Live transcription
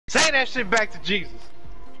hand that shit back to Jesus.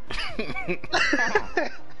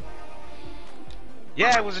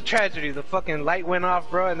 Yeah, it was a tragedy. The fucking light went off,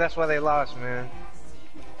 bro, and that's why they lost, man.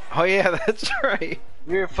 Oh yeah, that's right.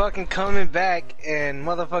 We were fucking coming back, and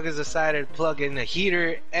motherfuckers decided to plug in the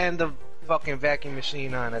heater and the fucking vacuum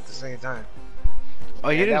machine on at the same time. Oh,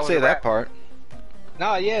 you didn't say that part.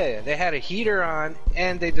 No, yeah, they had a heater on,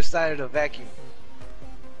 and they decided to vacuum.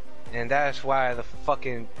 And that's why the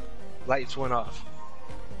fucking lights went off.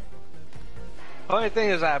 Only thing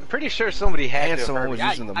is, I'm pretty sure somebody had to someone have was heard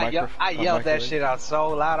me. using the microphone. I yelled that shit out so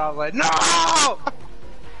loud, I was like, no!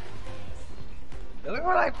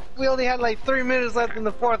 We only had like 3 minutes left in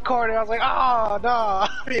the fourth quarter. I was like, oh, no,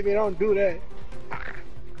 baby, don't do that.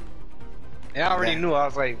 And I already knew. I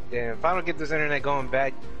was like, damn, if I don't get this internet going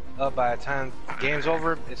back up by the time the game's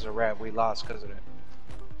over, it's a wrap. We lost because of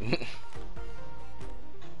that.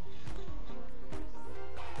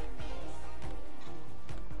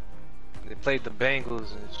 They played the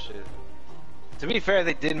Bengals and shit. To be fair,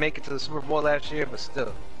 they did make it to the Super Bowl last year, but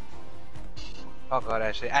still. Fuck all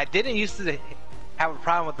that shit. I didn't used to have a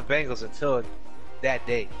problem with the Bengals until that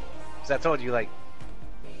day. Because I told you, like,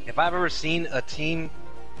 if I've ever seen a team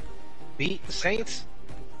beat the Saints,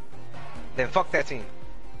 then fuck that team.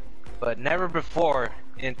 But never before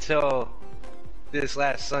until this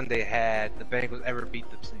last Sunday had the Bengals ever beat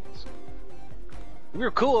the Saints. We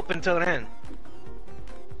were cool up until then.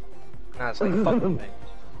 Now it's like fuck the Bengals.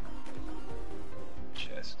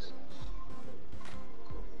 Chests.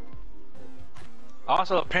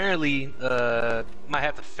 Also, apparently, might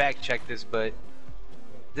have to fact check this, but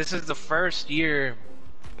this is the first year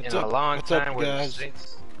in a long time where the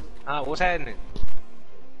Saints. What's happening?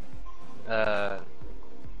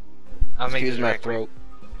 Excuse my throat.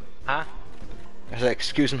 Huh? I said,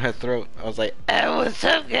 excuse my throat. I was like, oh, what's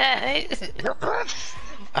up, guys?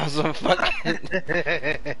 I was on fucking.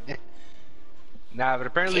 Nah, but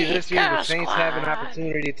apparently this year the Saints have an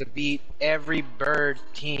opportunity to beat every bird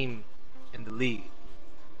team in the league.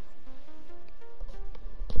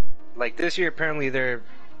 Like this year, apparently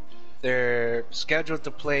they're scheduled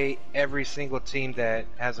to play every single team that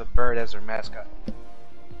has a bird as their mascot,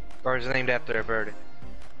 or is named after a bird.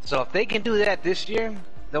 So if they can do that this year,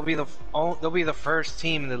 they'll be the first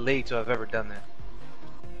team in the league to have ever done that.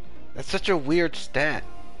 That's such a weird stat.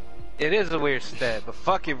 It is a weird stat, but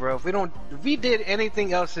fuck it, bro. If we did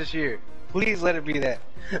anything else this year, please let it be that.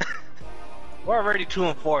 We're already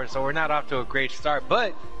 2-4, so we're not off to a great start.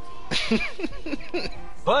 But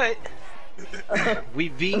we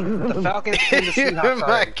beat the Falcons and the Seahawks.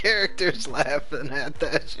 My character's laughing at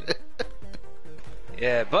that shit.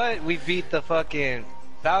 Yeah, but we beat the fucking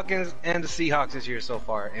Falcons and the Seahawks this year so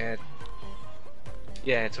far, and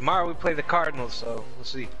yeah, and tomorrow we play the Cardinals, so we'll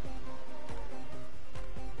see.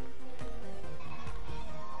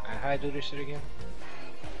 How I do this shit again?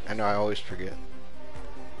 I know, I always forget.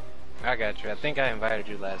 I got you. I think I invited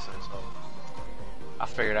you last time, so I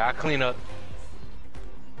figured I'll clean up.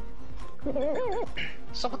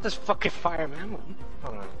 What's up with this fucking fireman?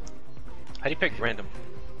 Hold on. How do you pick random?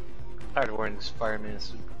 I'm tired of wearing this fireman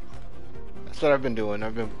suit. That's what I've been doing.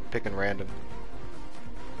 I've been picking random.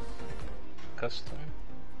 Custom?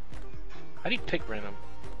 How do you pick random?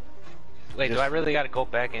 Wait, do I really gotta go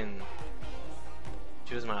back and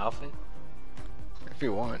choose my outfit? If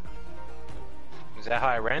you want. Is that how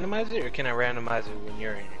I randomize it, or can I randomize it when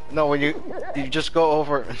you're in it? No, when you just go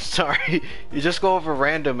over. Sorry, you just go over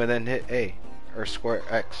random and then hit A or square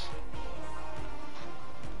X.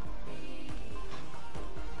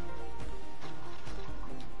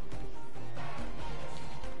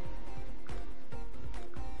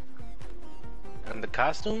 And the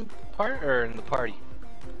costume part, or in the party?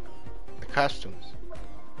 The costumes.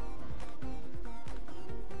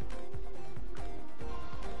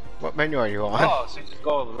 What menu are you on? Oh, so you just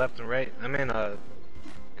go left and right. I'm in an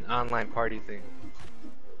online party thing.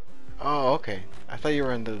 Oh, okay. I thought you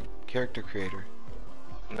were in the character creator.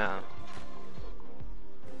 No.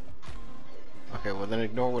 Okay, well then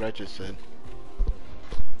ignore what I just said.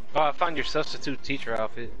 Oh, I found your substitute teacher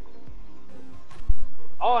outfit.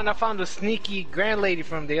 Oh, and I found the sneaky grand lady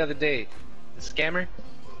from the other day. The scammer.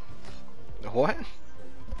 What?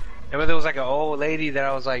 Remember there was like an old lady that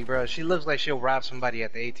I was like, bro, she looks like she'll rob somebody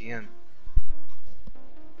at the ATM.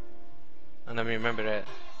 I never remember that.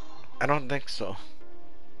 I don't think so.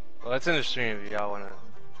 Well, it's in the stream if y'all wanna.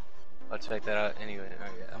 I'll check that out anyway.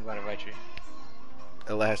 Alright, I'm gonna write you.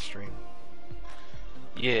 The last stream.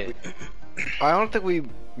 Yeah. I don't think we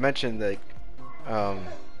mentioned like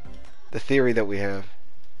the theory that we have.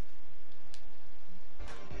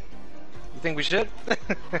 You think we should?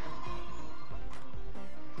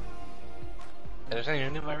 Is there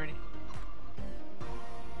anything new already?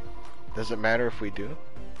 Does it matter if we do?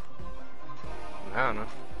 I don't know.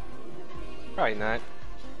 Probably not.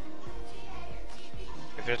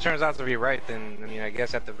 If it turns out to be right, then I mean, I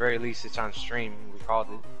guess at the very least it's on stream. We called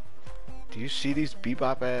it. Do you see these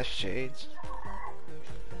bebop ass shades?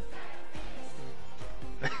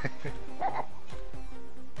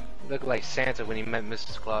 Look like Santa when he met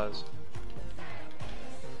Mrs. Claus.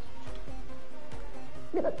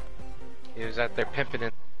 He was out there pimping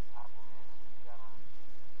it.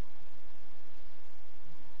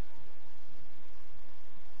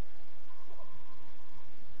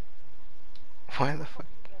 Why the fuck?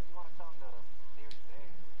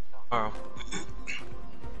 Oh.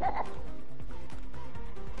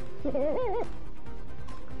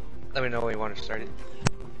 Let me know when you want to start it.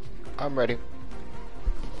 I'm ready.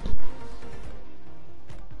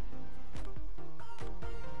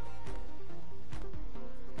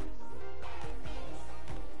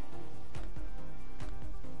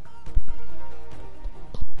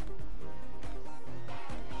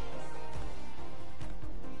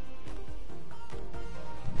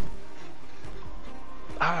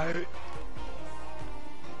 Alright.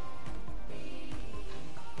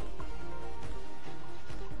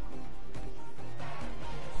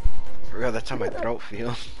 For real, that's how my throat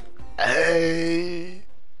feels. Hey.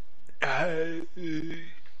 I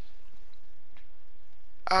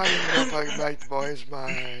don't know if I can make the boys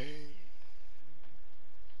mine.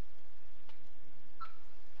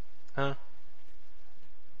 Huh?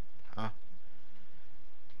 Huh?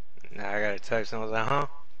 Nah, I got a text and I was like, huh?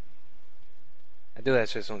 I do that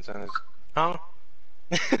shit sometimes. Huh?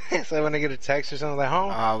 So when I get a text or something like, huh?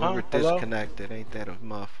 Ah, we huh? were Hello? disconnected. Ain't that a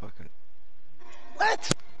motherfucking...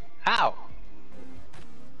 What? How?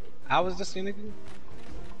 I was disconnected?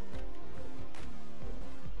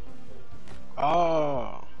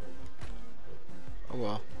 Oh. Oh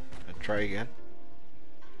well. I'll try again.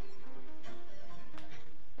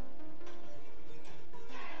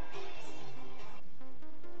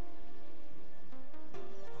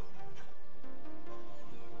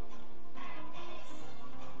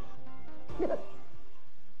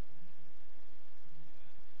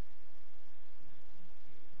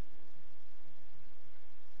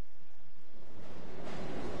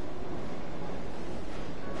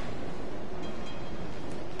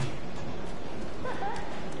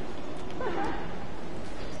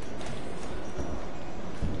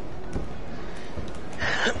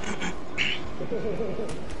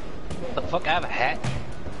 The fuck? I have a hat?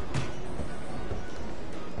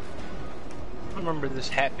 I remember this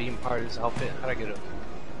hat being part of this outfit. How'd I get it?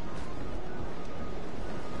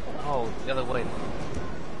 Oh, the other way.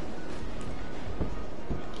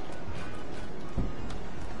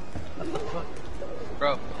 What the fuck?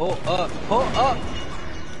 Bro, pull up, pull up!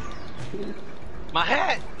 My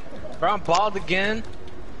hat! Bro, I'm bald again.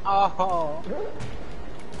 Oh.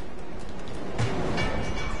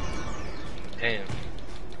 Damn.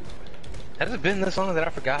 Has it been this long that I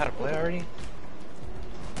forgot how to play already?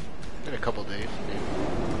 Been a couple days.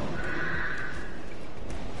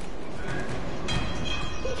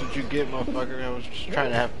 What did you get, motherfucker? I was just trying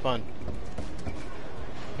to have fun.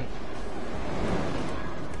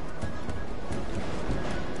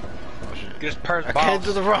 Just purse I balls.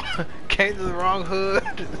 came to the wrong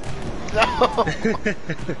hood. No.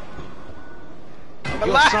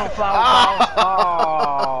 Yo, sunflower balls.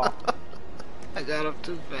 Oh. I got up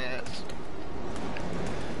too fast.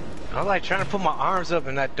 I was like trying to put my arms up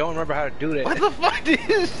and I don't remember how to do that. What the fuck did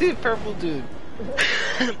you see, purple dude?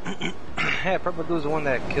 Yeah, purple dude's the one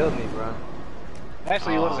that killed me, bro.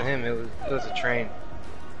 Actually, it wasn't him. It was a train.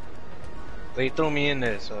 But he threw me in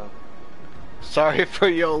there, so. Sorry for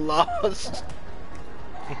your loss.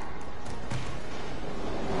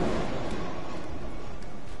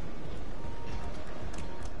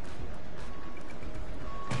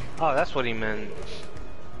 Oh, that's what he meant.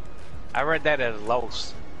 I read that as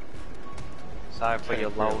Los. Sorry for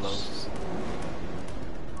your loss.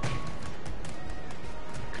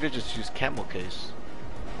 Could have just used camel case.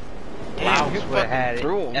 Laos you would have had it.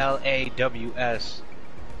 threw him. Laws. I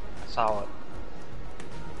saw it.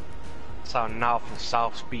 I saw North and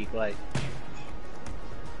South speak like.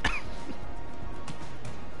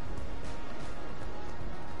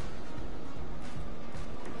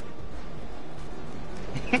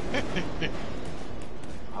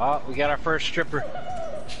 Oh, we got our first stripper.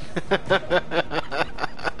 Oh,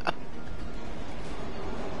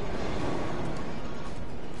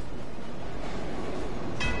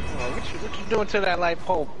 what you doing to that light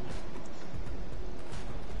pole?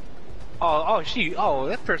 Oh,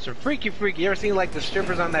 that person freaky. You ever seen like the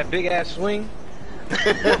strippers on that big ass swing?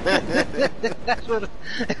 that's what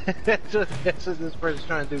that's what this person's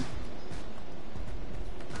trying to do.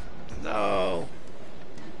 No.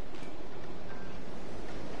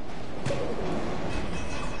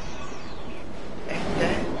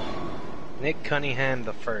 Nick Cunningham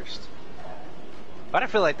the first. But I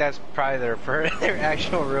feel like that's probably their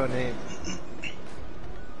actual real name.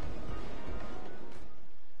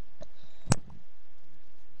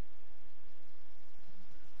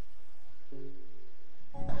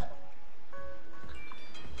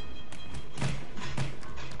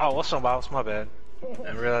 Oh, what's up, boss? My bad. I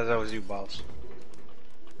didn't realize that was you, boss.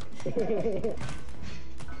 I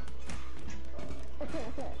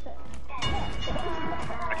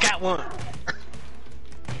got one.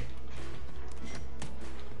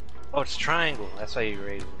 Oh, it's triangle. That's how you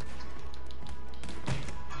raise it.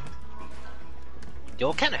 Yo,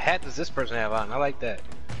 what kind of hat does this person have on? I like that.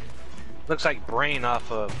 Looks like Brain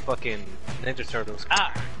off of fucking Ninja Turtles.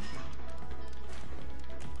 Ah!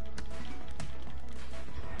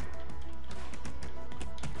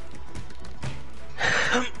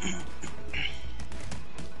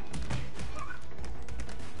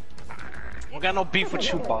 I got no beef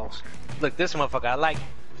with you, boss. Look, this motherfucker, I like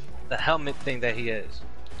the helmet thing that he has.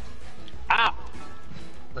 Ah!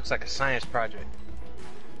 Looks like a science project.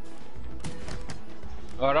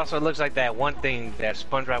 Oh, it also looks like that one thing that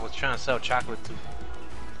SpongeBob was trying to sell chocolate to.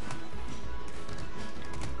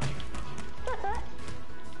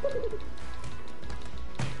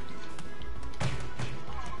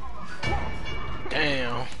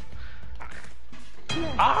 Damn.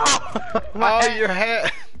 Ah! Oh, your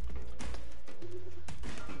hat.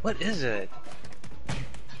 What is it?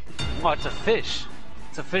 Oh, it's a fish.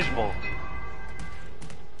 It's a fish bowl.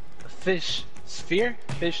 A fish sphere?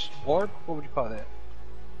 Fish orb? What would you call that?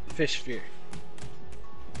 Fish sphere.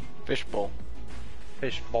 Fish bowl.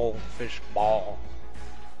 Fish bowl. Fish ball.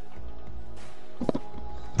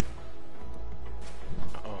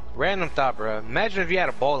 Oh. Random thought, bro. Imagine if you had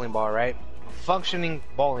a bowling ball, right? A functioning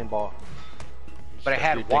bowling ball. But it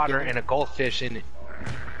had water and a goldfish in it.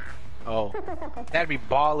 Oh. That'd be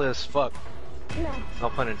ball as fuck. No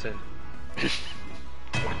pun intended.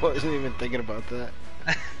 I wasn't even thinking about that.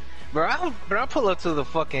 Bro, I pull up to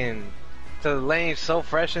the lane so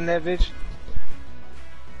fresh in that bitch.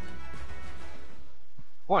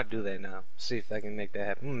 I want to do that now. See if I can make that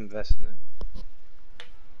happen. I'm investing in it.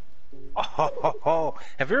 Oh,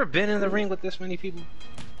 have you ever been in the ring with this many people?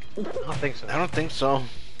 I don't think so. I don't think so.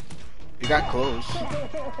 You got close.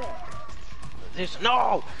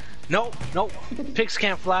 No! No! No! Pigs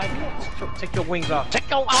can't fly. Take your wings off. Take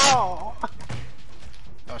your... Oh! Oh,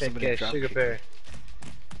 Big somebody ass dropped sugar you. bear.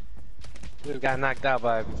 We got knocked out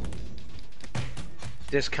by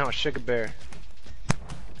discount sugar bear.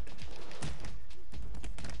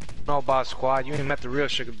 No, boss squad, you ain't met the real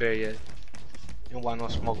sugar bear yet. You don't want no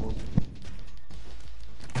smoke.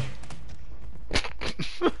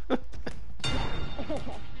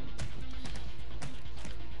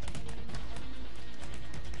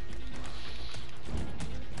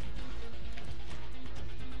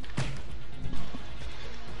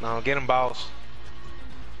 No, get him, boss.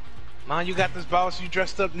 Man, you got this, boss. You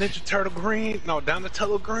dressed up Ninja Turtle green. No,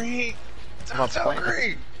 Donatello green. Donatello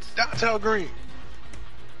green. Donatello green.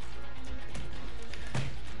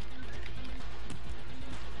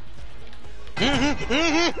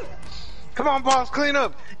 Come on, boss. Clean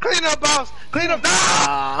up. Clean up, boss. Clean up.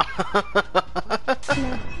 Ah!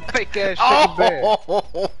 Fake ass sugar bear.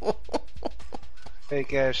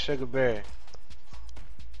 Fake ass sugar bear.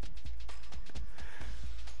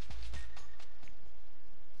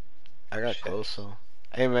 I got close, so.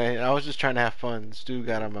 Hey man, I was just trying to have fun. This dude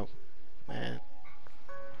got him a man.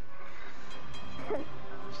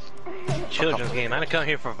 Children's game. I didn't come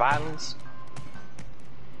here for violence.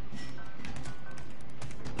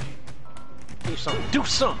 Do something. Do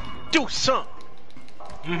something. Do something.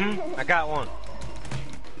 I got one.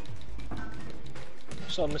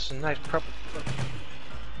 What's up, Mr. Nice Purple?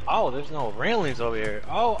 Oh, there's no railings over here.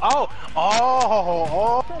 Oh,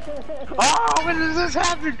 when does this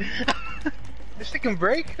happen? This thing can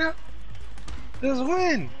break? This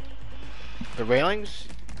wind. The railings?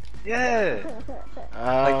 Yeah.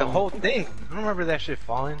 Like the whole thing. I don't remember that shit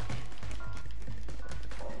falling.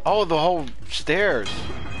 Oh, the whole stairs.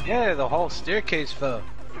 Yeah, the whole staircase fell.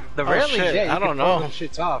 The Oh, railings, shit, yeah, you I can don't pull know. them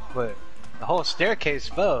shits off, but the whole staircase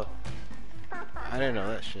fell. I didn't know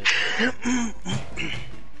that shit.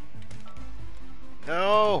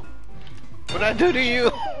 No! What'd I do to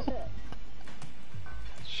you?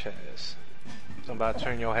 Chess. Something about to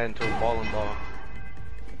turn your head into a bowling ball.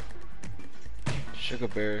 Sugar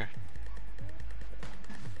bear.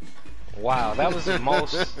 Wow, that was the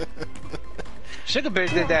most. Sugar Bear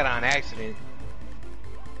did that on accident.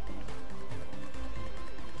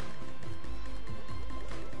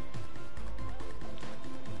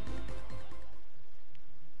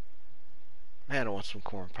 Man, I want some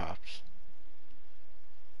corn pops.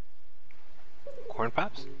 Corn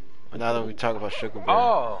Pops? But now that we talk about Sugar Bear,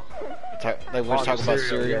 Oh! like we're talking about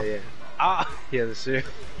cereal. Yeah, yeah. Ah, yeah, the cereal.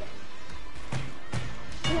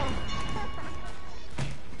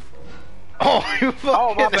 Oh, you fucking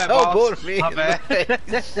Oh, my bad, elbowed boss. me. My in bad.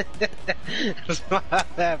 the face. My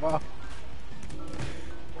bad, boss.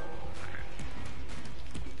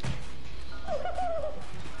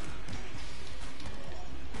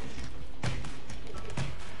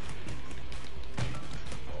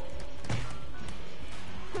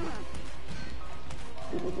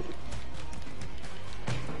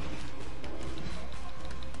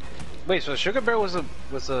 Wait, so Sugar Bear was a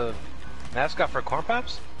mascot for Corn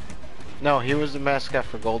Pops? No, he was the mascot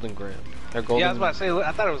for Golden Graham. Or Golden, Yeah, I was about to say.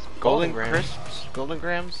 I thought it was Golden Grahams. Crisps? Golden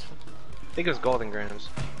Grams? I think it was Golden Grams.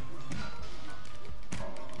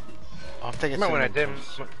 Oh, I'm thinking. I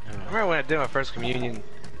remember when I did my first communion.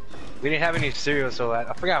 We didn't have any cereal, so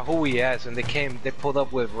I forgot who we asked, and they pulled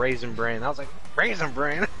up with Raisin Bran. I was like, Raisin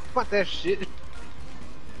Bran? What that shit?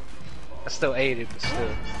 I still ate it, but still.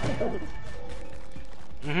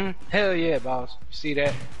 Hell yeah, boss. You see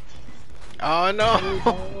that? Oh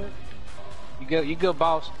no! You good,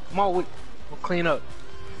 boss? Come on, we'll clean up.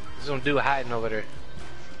 There's some dude hiding over there.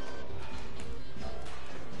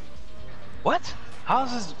 What?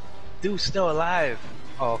 How's this dude still alive?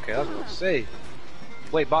 Oh, okay, I was gonna say.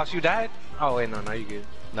 Wait, boss, you died? Oh wait, no, you good.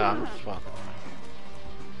 Nah, I'm just fucking.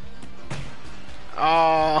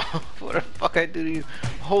 Oh, what the fuck I do to you?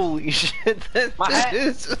 Holy shit! My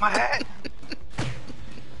hat! My hat!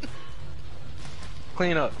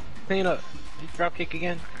 Clean up. Clean up. You drop kick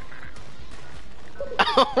again?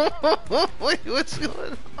 Wait, what's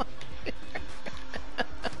going on?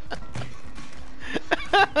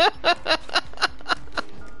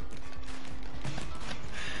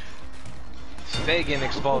 Stay getting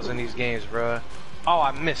exposed in these games, bruh. Oh,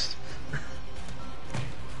 I missed.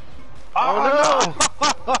 Oh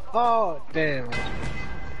no! Oh, damn.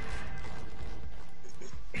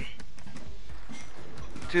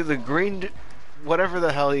 Dude, the green, whatever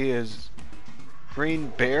the hell he is, green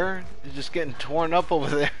bear is just getting torn up over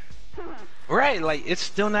there. Right, like, it's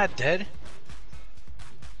still not dead.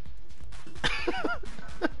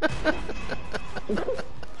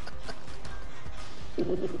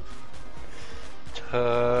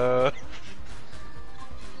 Oh,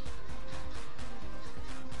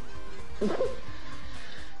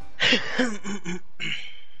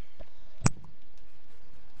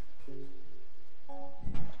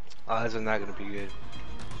 this is not gonna be good.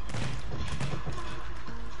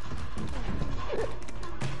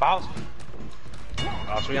 Boss!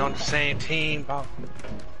 Boss, we on the same team, boss.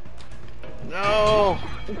 No!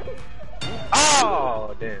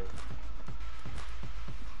 Oh, damn.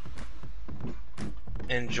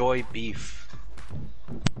 Enjoy beef.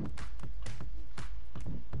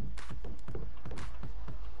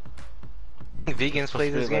 Vegans play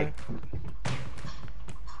this game?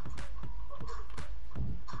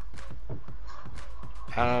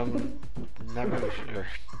 Not really sure.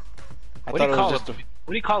 I What thought do it you was call just a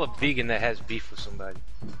what do you call a vegan that has beef with somebody?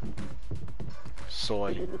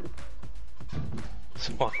 soy.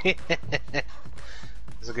 Soy.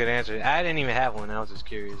 That's a good answer. I didn't even have one. I was just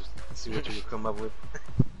curious to see what you would come up with.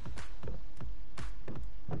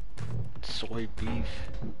 Soy beef.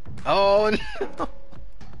 Oh no!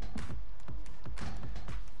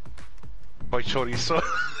 Boy, chorizo.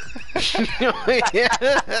 Yeah.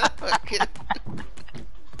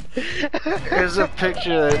 Here's a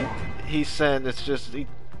picture that he sent. It's just there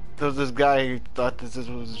was this guy who thought this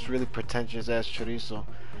was this really pretentious ass chorizo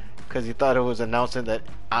because he thought it was announcing that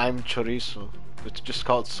I'm chorizo. It's just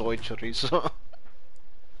called soy chorizo.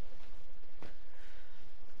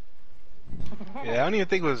 Yeah, I don't even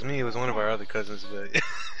think it was me. It was one of our other cousins,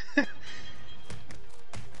 but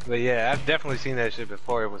but yeah, I've definitely seen that shit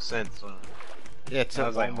before it was sent. So Yeah, it's I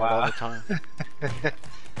was like, all wow. the time.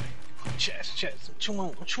 Chest, what you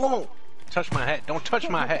want? What you want? Touch my hat! Don't touch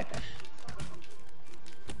my hat!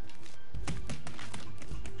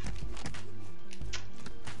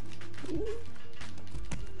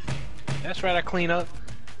 That's right, I clean up.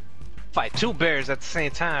 Fight two bears at the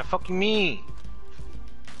same time. Fuck you mean?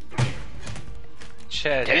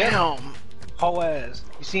 Chest. Damn. Yeah. Whole ass.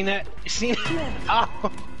 You seen that? You seen that?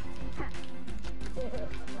 Oh.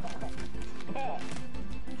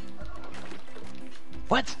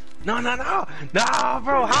 What? No, no, no, no,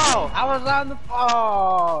 bro. How? I was on the.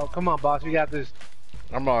 Oh, come on, boss. We got this.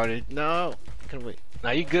 I'm already. No. Can we?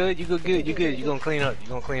 Now you good? You good? You good? You gonna clean up? You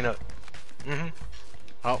gonna clean up?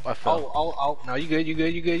 Oh, I fell. Oh. No, you good? You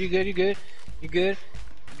good? You good? You good? You good? You good?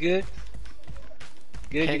 You good?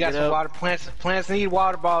 Good. Can't You got get some up. water. Plants need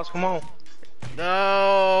water, boss. Come on.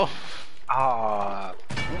 No. Ah.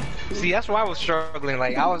 See, that's why I was struggling.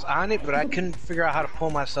 Like I was on it, but I couldn't figure out how to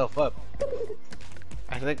pull myself up.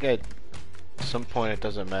 I think at some point it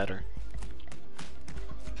doesn't matter.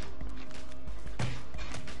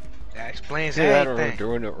 That explains See that, or we're everything.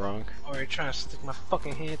 doing it wrong. Or you're trying to stick my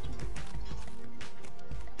fucking hand through.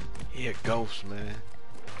 He a ghost, man.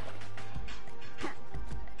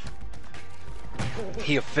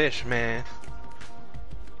 He a fish, man.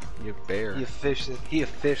 You bear. He a fish. He a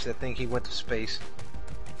fish that think he went to space.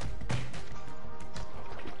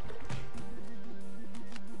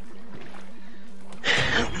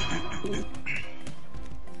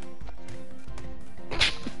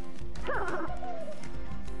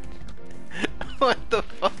 What the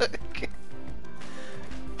fuck?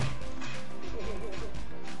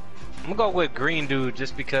 I'm gonna go with green dude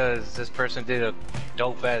just because this person did a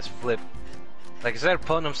dope ass flip. Like instead of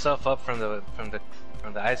pulling himself up from the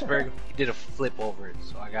iceberg, he did a flip over it.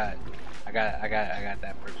 So I got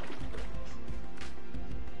that person.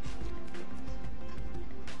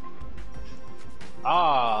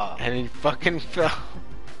 Ah. And he fucking fell.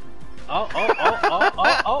 Oh.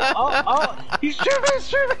 He's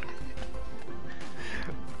tripping.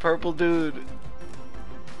 Purple dude.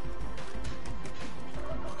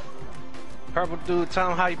 Purple dude, tell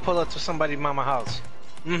him how you pull up to somebody's mama house.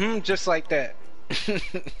 Just like that.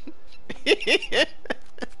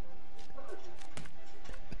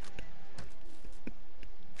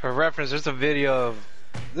 For reference, there's a video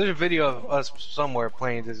of us somewhere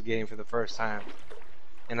playing this game for the first time.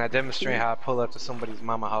 And I demonstrate how I pull up to somebody's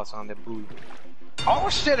mama house on their booty. Oh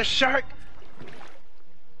shit, a shark!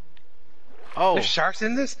 Oh. There's sharks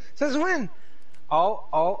in this? Since when?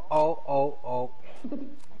 Oh.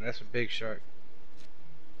 That's a big shark.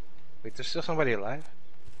 Wait, there's still somebody alive?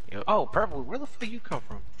 Yep. Oh, purple, where the fuck you come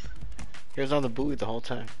from? He was on the buoy the whole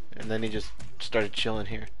time, and then he just started chilling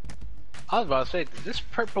here. I was about to say, did this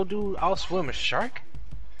purple dude outswim a shark?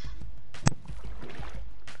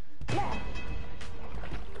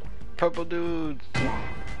 Purple dude.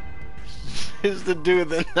 Is the dude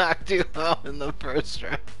that knocked you out in the first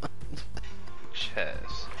round.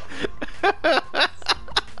 Chess.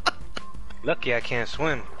 Lucky I can't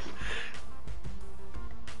swim.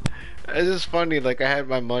 It's just funny, like I had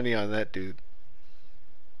my money on that dude.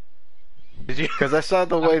 Did you? Because I saw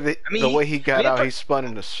the way that the way he got out, but- he spun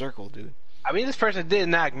in a circle, dude. I mean, this person did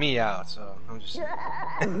knock me out, so I'm just.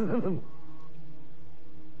 How do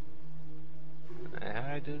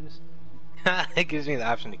I do this? It gives me the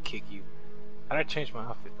option to kick you. How do I change my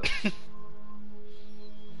outfit though?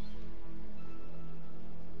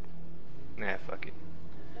 Nah, fuck it.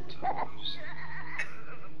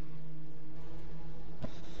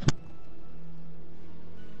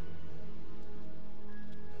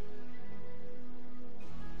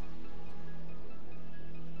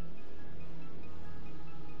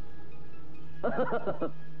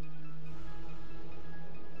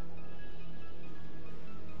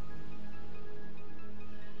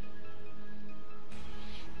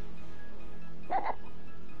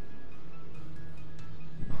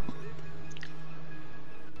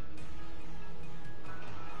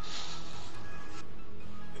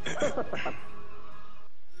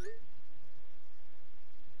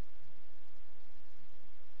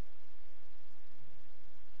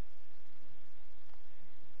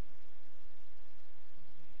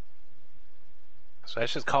 So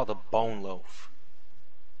that's just called a bone loaf.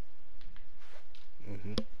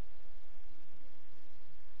 Mm-hmm.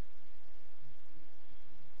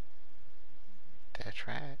 That's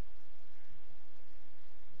right.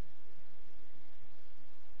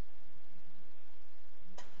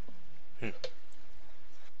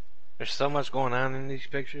 There's so much going on in these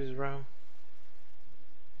pictures, bro.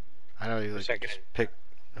 I know you like Check it just in. pick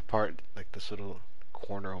apart like this little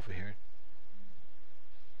corner over here.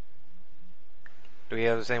 Do we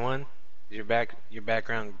have the same one? Is your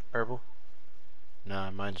background purple? Nah,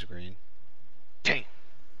 mine's green. Dang.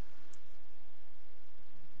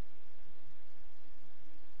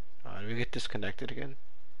 Did we get disconnected again?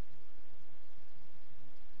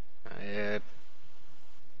 I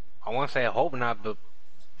want to say I hope not, but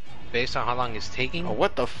based on how long it's taking, Oh,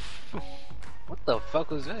 what the what the fuck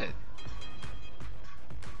was that?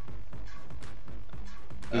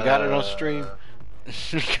 You got it on stream.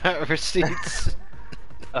 You got receipts.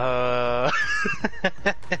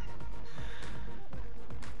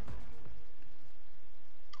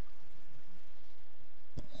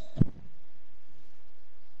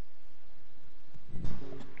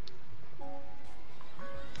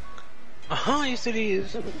 Yes it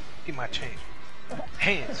is. Get my change.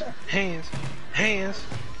 Hands, hands, hands.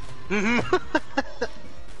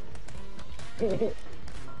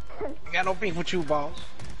 Got no beef with you, boss.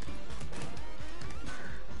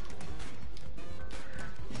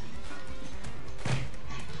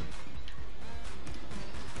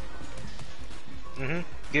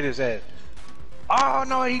 Get his ass. Oh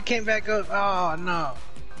no, he came back up. Oh no.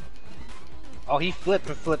 Oh, he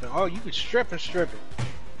flipping. Oh, you can stripping.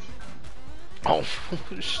 Oh,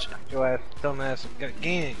 shit. Your ass, dumbass.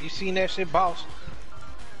 Again, you seen that shit, boss?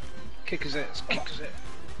 Kick his ass.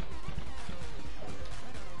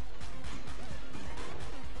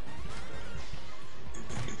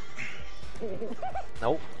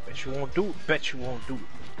 Nope. Bet you won't do it.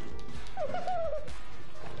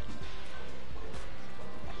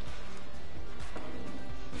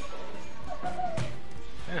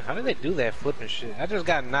 Man, how did they do that flipping shit? I just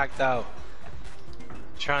got knocked out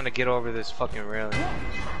trying to get over this fucking railing.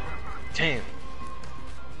 Damn.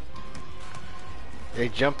 They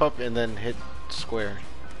jump up and then hit square.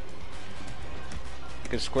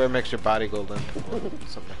 Because square makes your body go limp or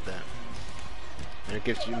something like that. And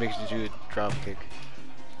it makes you do a drop kick.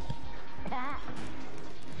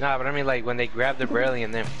 Nah, but I mean like when they grab the railing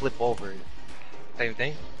and then flip over it. Same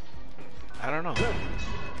thing? I don't know.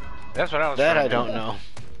 That's what I was That trying I to don't do. know.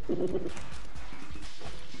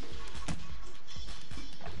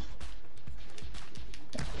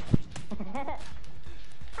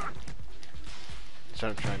 That's what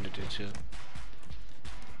I'm trying to do too.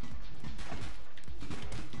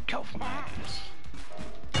 Go for my ass.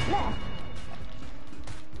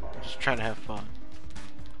 Just trying to have fun.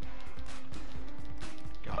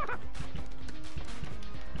 Go.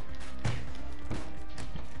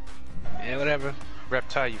 Yeah, whatever.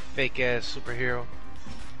 Reptile, you fake ass superhero.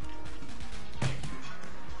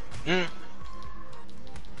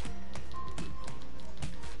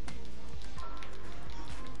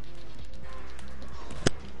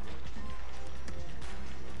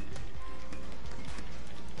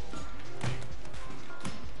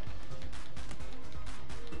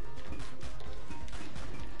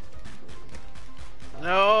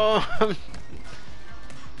 No!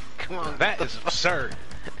 Come on. That is absurd.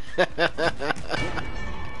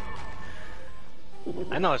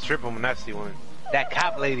 I know a stripper when I see one. That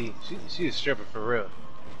cop lady, she a stripper for real.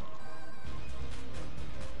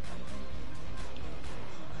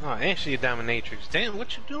 Oh, and she a dominatrix. Damn,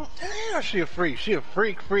 what you doing? Damn, she a freak. She a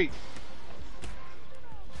freak.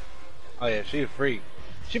 Oh yeah, she a freak.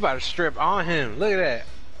 She about to strip on him. Look at that.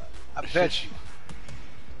 I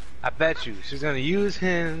bet you. She's gonna use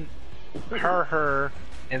him, her,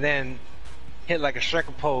 and then hit like a Shrek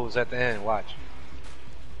pose at the end. Watch.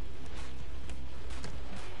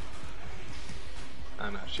 I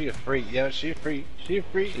know, she a freak. Yeah, she a freak.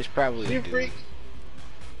 She's probably She a a dude. freak.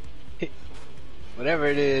 Whatever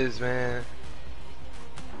it is, man.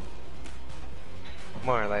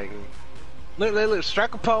 More like, look,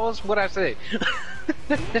 strike a pose. What I say?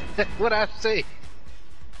 What I say?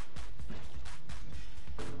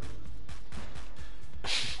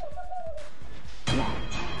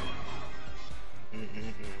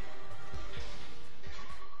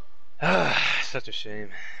 Such a shame.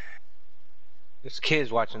 There's kids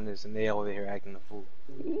watching this and they over here acting a fool.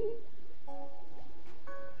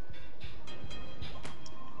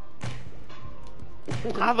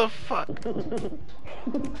 How the fuck?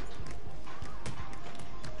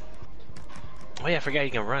 Oh yeah, I forgot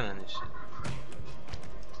you can run on this shit.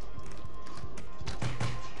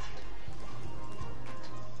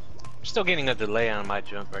 I'm still getting a delay on my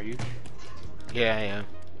jump, are you? Yeah, I am.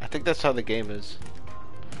 I think that's how the game is.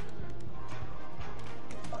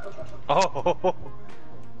 Oh!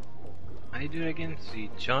 How do you do it again? So you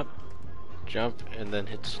jump? Jump and then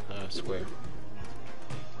hit square.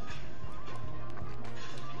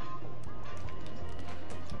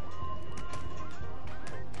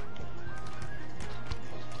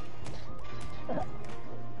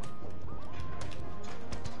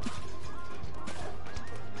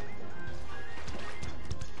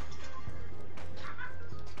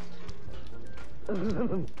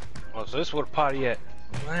 Oh, so this is where the party at.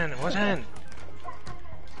 Man, what's happening?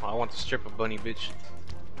 Oh, I want the stripper bunny, bitch.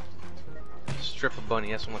 Stripper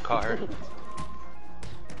bunny, that's what I'm gonna call her.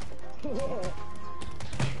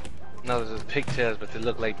 No, those are pigtails, but they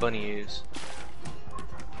look like bunny ears.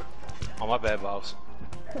 Oh, my bad, boss.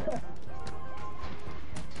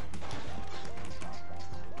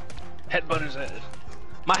 Headbutt his ass.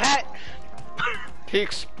 My hat! He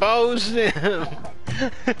exposed him!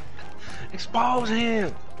 Expose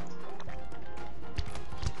him!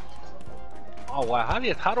 Oh wow,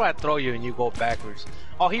 how do I throw you and you go backwards?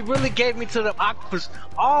 Oh, he really gave me to the octopus.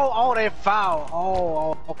 Oh, they foul.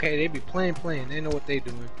 Oh, okay, they be playing. They know what they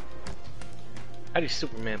doing. How do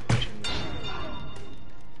Superman punch him?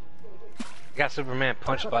 Got Superman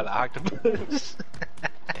punched by the octopus.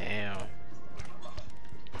 Damn.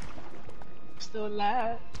 Still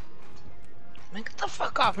alive. Man, get the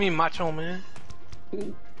fuck off me, macho man.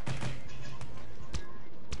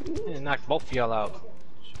 Yeah, knock both of y'all out.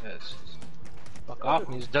 Yes. Fuck off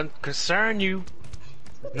me. It doesn't concern you.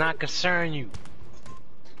 Does not concern you.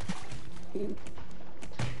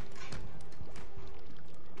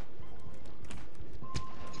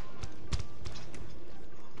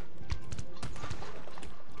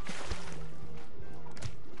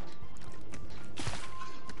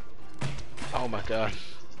 Oh my god.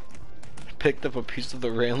 Picked up a piece of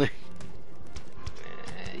the railing.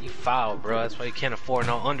 Man, you foul, bro. That's why you can't afford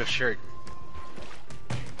no undershirt.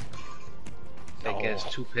 Fake ass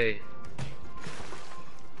toupee.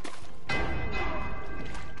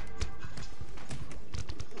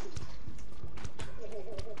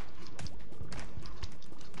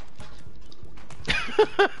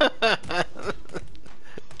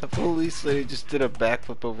 The police lady just did a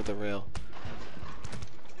backflip over the rail.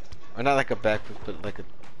 Or not like a backflip, but like a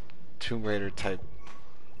Tomb Raider type.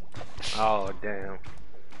 Oh, damn.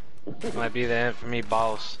 Might be the end for me,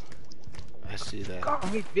 boss. I see that. Call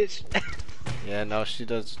me, bitch. Yeah, no, she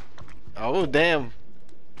does. Oh, damn.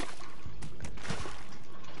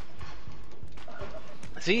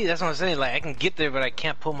 See, that's what I'm saying. Like, I can get there, but I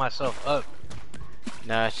can't pull myself up.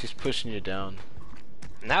 Nah, she's pushing you down.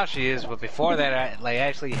 Now she is, but before that, I like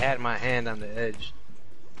actually had my hand on the edge.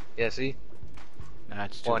 Yeah, see? Nah,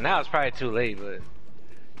 it's too Well, now it's probably too late,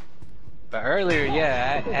 but earlier,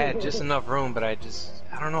 yeah, I had just enough room, but I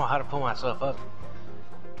don't know how to pull myself up.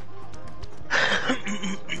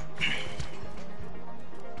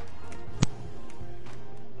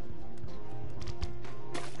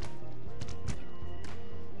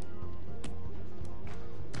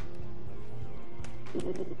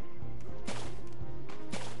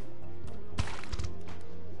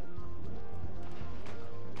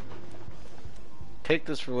 Take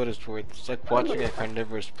this for what it's worth. It's like watching a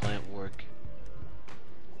carnivorous plant work.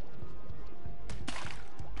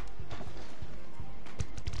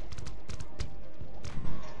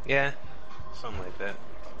 Yeah, something like that.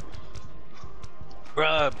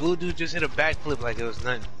 Bruh, blue dude just hit a backflip like it was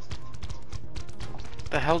nothing.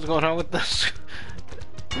 What the hell's going on with this?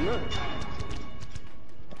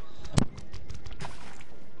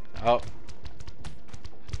 Oh.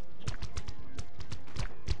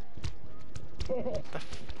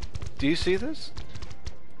 Do you see this?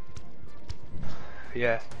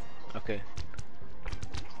 Yeah. Okay.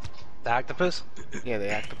 The octopus? Yeah,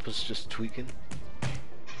 the octopus just tweaking.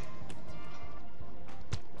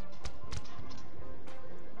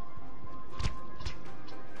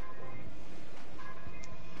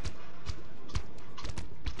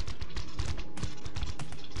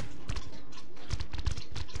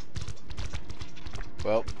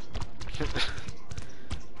 Well.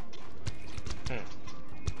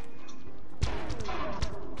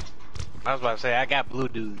 I was about to say, I got blue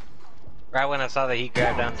dude. Right when I saw that he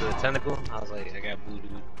grabbed onto the tentacle, I was like, I got blue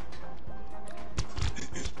dude.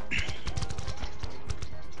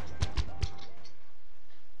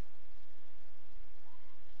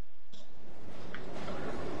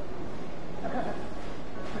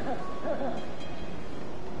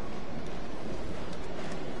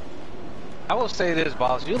 I will say this,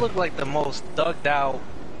 boss. You look like the most thugged out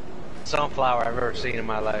sunflower I've ever seen in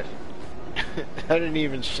my life. I didn't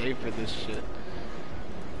even shave for this shit.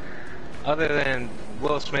 Other than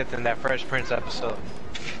Will Smith in that Fresh Prince episode.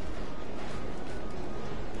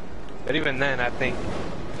 But even then, I think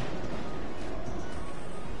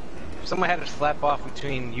if someone had to slap off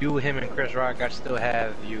between you, him, and Chris Rock, I'd still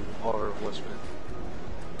have you over Will Smith.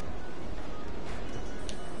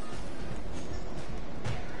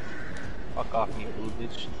 Fuck off, you blue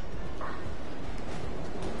bitch.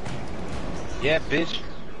 Yeah, bitch.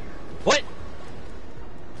 What?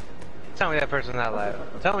 Tell me that person's not alive.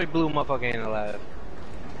 Tell me blue motherfucker ain't alive.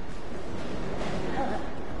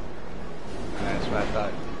 That's what I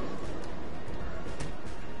thought.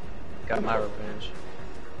 Got my revenge.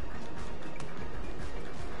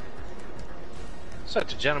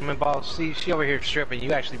 Such a gentleman, boss. See, she over here stripping.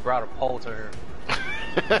 You actually brought a pole to her.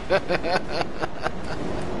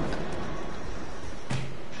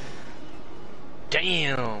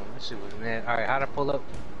 Damn. This shit was mad. Alright, how'd I pull up?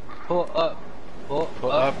 Pull up.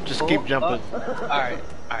 Pull up. Just pull keep jumping. Alright.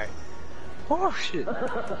 Oh, shit.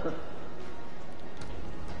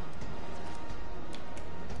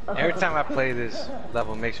 Every time I play this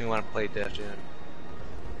level, it makes me want to play Def Jam.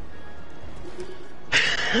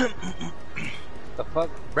 The fuck?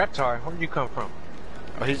 Reptar, where'd you come from?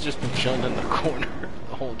 Oh, he's just been chilling in the corner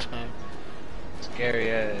the whole time. Scary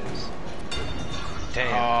as.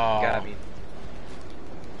 Damn, Oh. got me.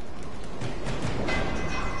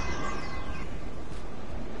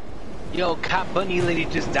 Yo, cop bunny lady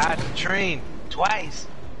just dodged the train twice.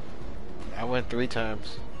 I went 3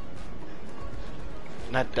 times.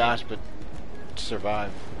 Not dodge, but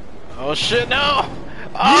survive. Oh shit, no!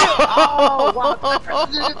 Oh, wow.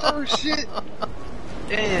 Oh, shit.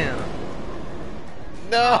 Damn.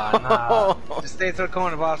 No! Nah. Just stay to the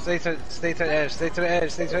corner, boss. Stay to the edge. Stay to the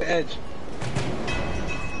edge. Stay to the edge.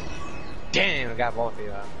 Damn, I got both of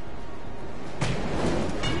you out.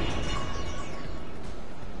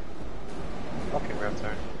 Fucking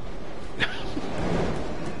reptar.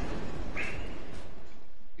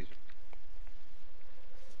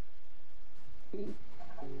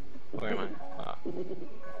 Where am I? Oh.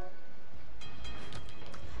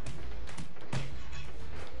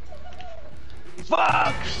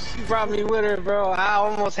 Fuck! She brought me with her, bro. I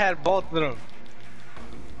almost had both of them.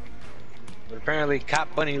 But apparently,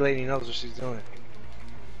 Cop Bunny Lady knows what she's doing.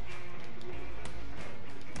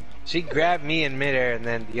 She grabbed me in midair and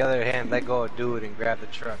then the other hand let go of dude and grabbed the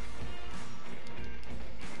truck.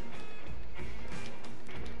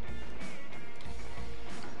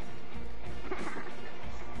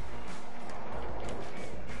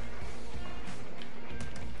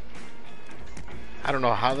 I don't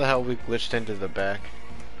know how the hell we glitched into the back.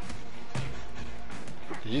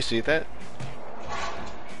 Did you see that?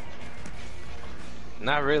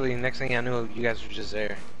 Not really. Next thing I knew, you guys were just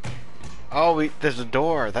there. Oh, there's a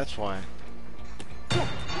door, that's why. Come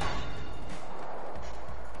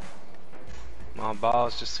on,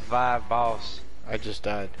 boss. Just survive, boss. I just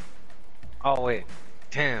died. Oh, wait.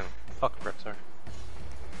 Damn. Fuck, Reptar.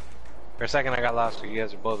 For a second, I got lost because you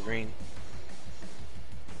guys are both green.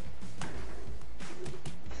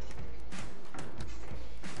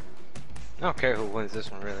 I don't care who wins this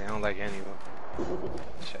one, really. I don't like any of them.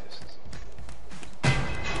 Chest.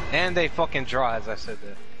 And they fucking draw as I said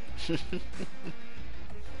that. It's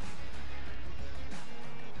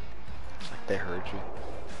like they heard you.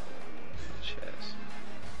 Chest.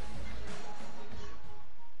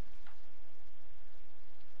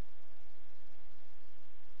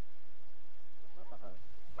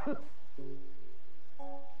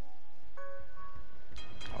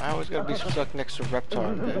 I always gotta be stuck next to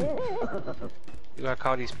Reptar, man. You gotta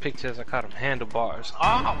call these pigtails, I call them handlebars.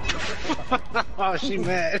 Oh! Oh, she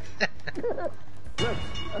mad.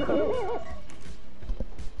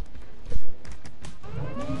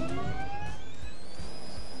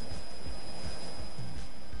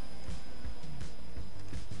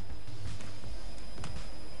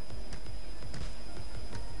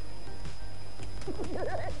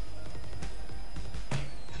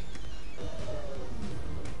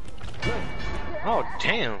 Oh,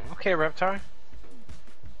 damn. Okay, Reptar.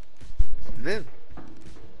 Then.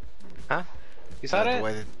 Huh? You saw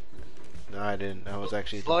that? No, I didn't. I was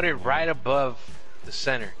actually Floated right above the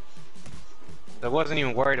center. I wasn't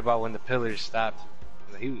even worried about when the pillars stopped.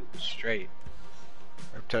 He was straight.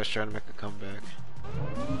 Reptar's trying to make a comeback.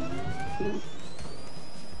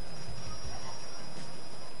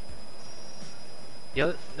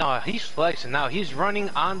 Yo, no, he's flexing now. He's running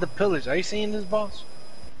on the pillars. Are you seeing this, boss?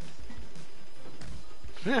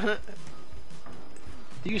 Do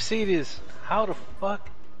you see this? How the fuck?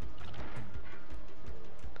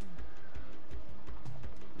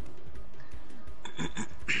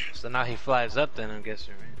 So now he flies up then, I'm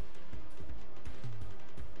guessing,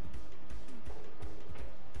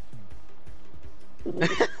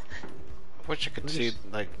 right? I wish I could see,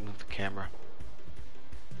 like, move the camera.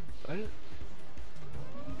 What?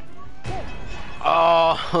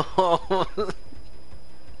 Oh!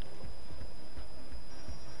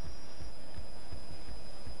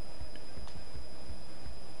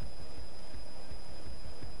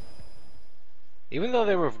 Even though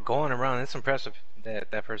they were going around, it's impressive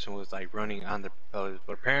that that person was like running on the propellers.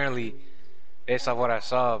 But apparently, based on what I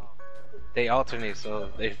saw, they alternate. So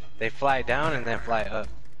they fly down and then fly up,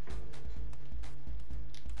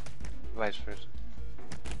 vice versa.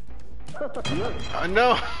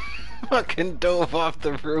 No! Fucking dove off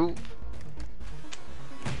the roof.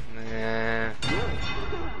 Nah.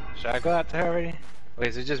 Should I go out there already? Wait,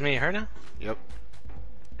 is it just me and her now? Yep.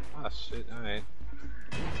 Oh shit! All right.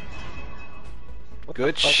 What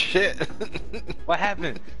Good the fuck? shit. What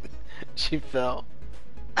happened? She fell.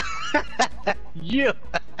 You.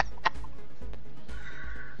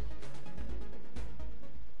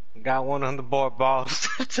 Got one on the board, boss.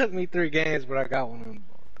 It took me 3 games, but I got one on the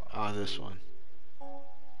board. Oh, this one.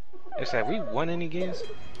 It's have we won any games?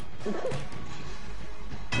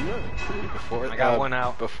 Before I got one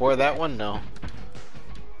out. Before that one, no.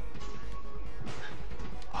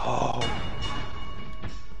 Oh.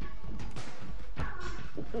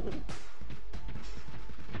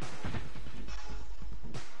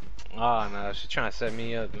 Oh no, she's trying to set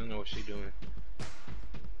me up. I don't know what she's doing.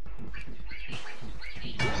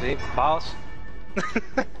 See, boss.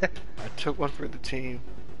 I took one for the team.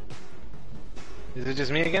 Is it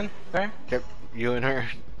just me again? Fair? Kept you and her.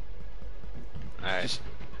 Alright.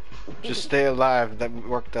 Just stay alive. That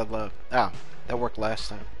worked. That love. Ah, that worked last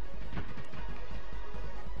time.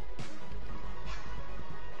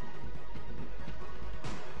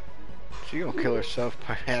 She gonna kill herself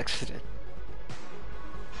by accident.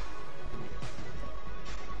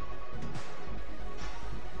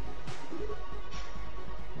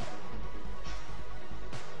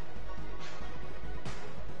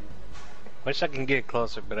 Wish I can get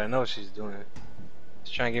closer, but I know she's doing it.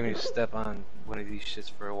 She's trying to get me to step on one of these shits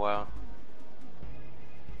for a while.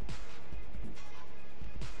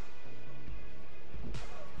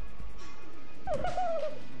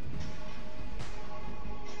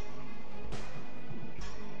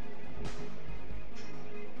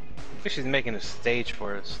 I think she's making a stage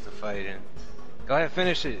for us to fight in. Go ahead,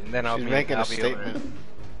 finish it, and then I'll She's be making I'll a be statement. over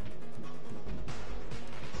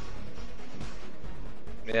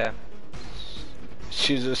it. Yeah.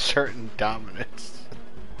 She's asserting dominance.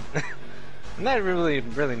 I'm not really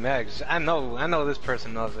mad. 'Cause I know this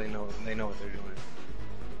person knows they know what they're doing.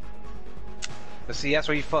 But see, that's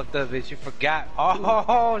where you fucked up, bitch. You forgot.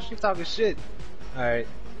 Oh, she's talking shit. All right.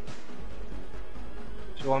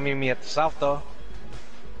 She want to meet me at the south though.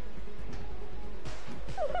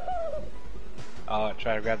 Oh,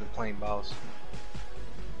 try to grab the plane, boss.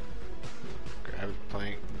 Grab the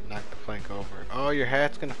plank, knock the plank over. Oh, your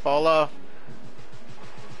hat's gonna fall off.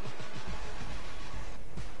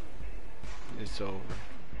 It's over.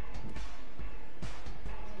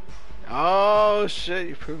 Oh shit,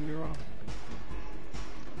 you proved me wrong.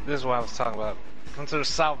 This is what I was talking about. Come to the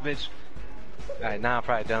south, bitch. Alright, now I'm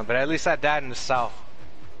probably done, but at least I died in the south.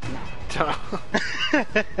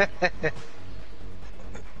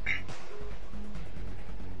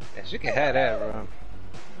 Yeah, she can have that, bro.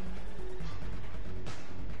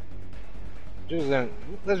 She was gonna,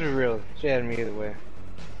 let's be real, she had me either way.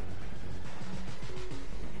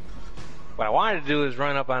 What I wanted to do is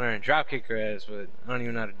run up on her and drop kick her ass, but I don't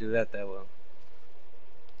even know how to do that well.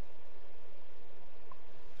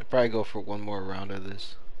 I'll probably go for one more round of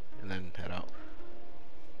this and then head out.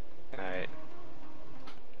 Alright.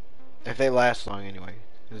 If they last long anyway.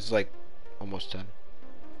 This is like almost 10.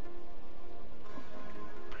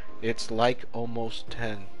 It's like almost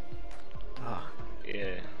 10. Ah.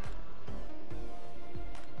 Yeah.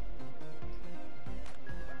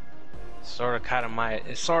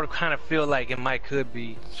 It sort of kind of feel like it might could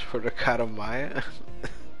be. Sort of Katamaya.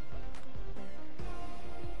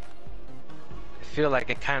 I feel like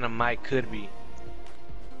it kind of might could be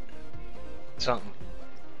something.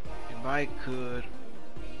 It might could.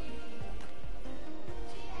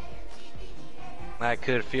 I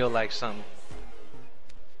could feel like something.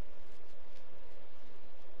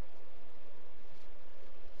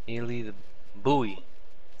 Ely the buoy.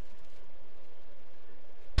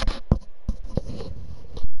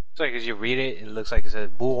 It's like as you read it, it looks like it says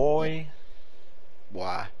boy,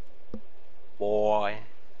 Why? boy,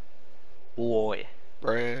 boy,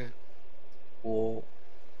 Bruh. boy,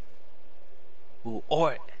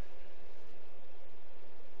 boy.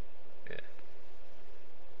 Yeah.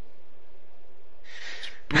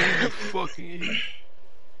 Fucking.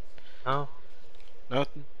 Oh,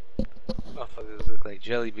 Nothing. motherfuckers look like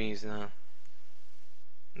jelly beans now.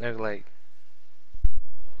 They're like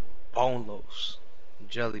boneless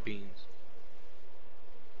jelly beans.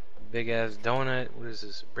 Big ass donut. What is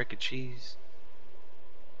this? A brick of cheese?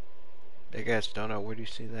 Big ass donut. Where do you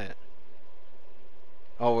see that?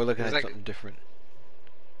 Oh, we're looking It's at like something different.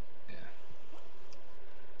 Yeah.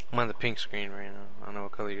 I'm on the pink screen right now. I don't know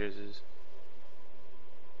what color yours is.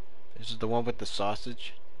 This is the one with the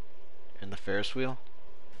sausage and the Ferris wheel.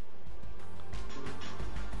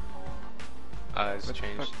 It's What the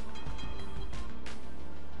changed. fuck?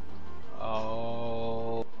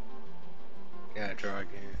 Oh. Gotta draw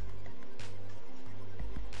again.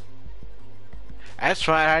 That's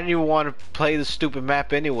fine. I didn't even want to play the stupid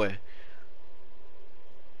map anyway.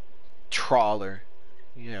 Trawler.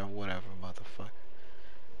 Yeah, whatever, motherfucker.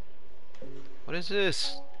 What is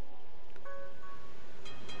this?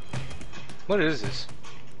 What is this?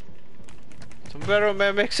 Sombrero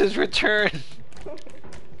Man makes his return.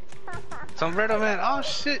 Sombrero Man. Oh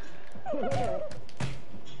shit.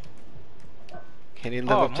 Can he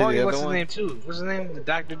live Oh, up to Morty, the what's other his one? name too? What's his name? The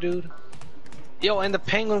doctor dude? Yo, and the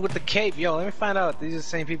penguin with the cape. Yo, let me find out. These are the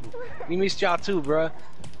same people. We missed y'all too, bruh.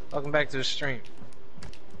 Welcome back to the stream.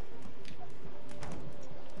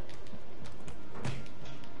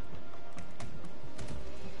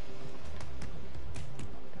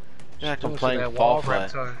 Yeah, Just I'm doing playing that Fall wall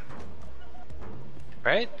Flat. reptile.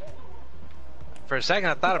 Right? For a second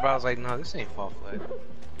I thought about it, I was like, no, this ain't Fall Flat.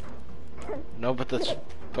 No, but the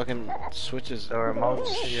fucking switches. The remote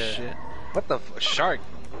Shit. What the shark?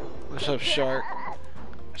 What's up, shark?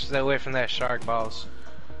 Stay away from that shark, boss.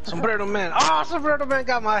 Sombrero man. Oh, Sombrero man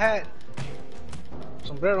got my hat.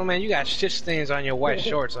 Sombrero man, you got shit stains on your white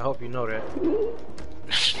shorts. I hope you know that.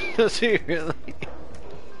 Does he really?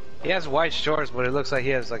 He has white shorts, but it looks like he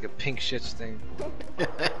has like a pink shit stain.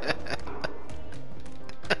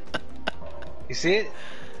 You see it?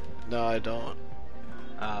 No, I don't.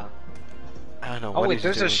 I don't know Oh what wait, he's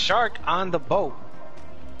there's doing. a shark on the boat.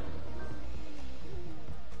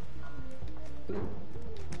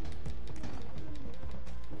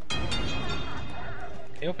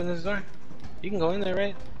 Can you open this door? You can go in there,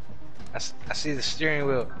 right? I see the steering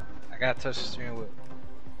wheel. I gotta touch the steering wheel.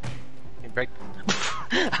 Can you break?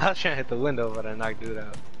 I was trying to hit the window, but I knocked dude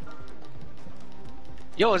out.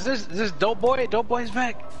 Yo, is this Dope Boy? Dope Boy's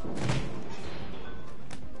back.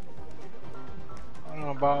 I don't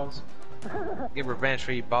know, balls. Get revenge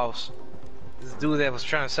for you, boss. This dude that was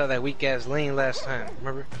trying to sell that weak ass lean last time,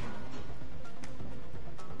 remember?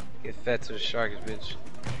 Get fed to the sharks, bitch.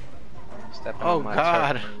 Stepping Oh on my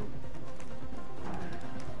God. turf.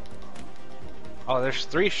 Oh, there's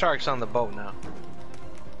 3 sharks on the boat now.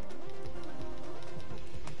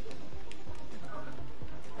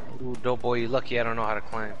 Ooh, dope boy, you lucky I don't know how to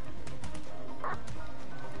climb.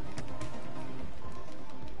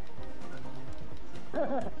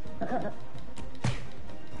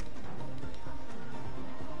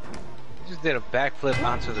 He just did a backflip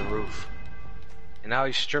onto the roof. And now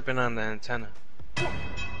he's stripping on the antenna.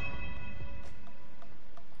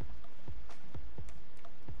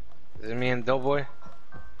 Is it me and Dope Boy?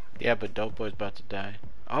 Yeah, but Dope Boy's about to die.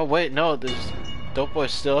 Oh wait, no, there's Dope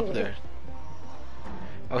Boy's still up there.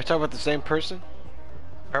 Are we talking about the same person?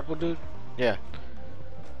 Purple dude? Yeah.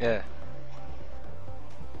 Yeah.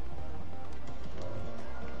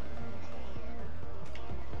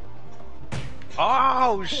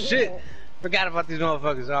 Oh shit! Forgot about these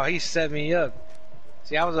motherfuckers. Oh, he set me up.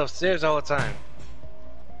 See, I was upstairs the whole time.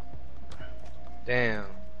 Damn.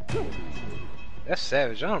 That's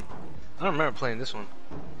savage. I don't remember playing this one.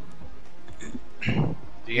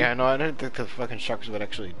 Yeah, no, I didn't think the fucking sharks would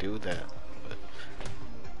actually do that. But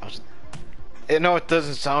I was, you know, it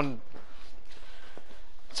doesn't sound.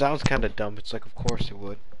 It sounds kind of dumb. It's like, of course it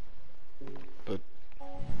would. But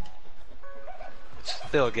It's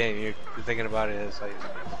still a game. You're thinking about it as like.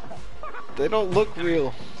 they don't look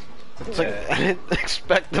real. It's like Yeah. I didn't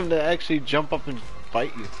expect them to actually jump up and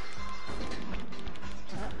fight you.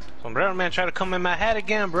 Sombrero man tried to come in my hat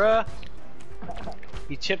again, bruh.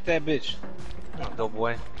 He chipped that bitch. Come on, Dope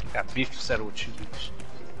Boy. Got beef to settle with you, bitch.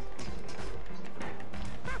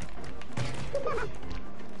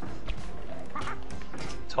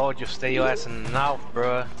 Told you, stay your ass in the mouth,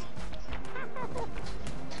 bruh.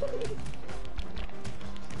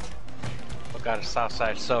 Look out of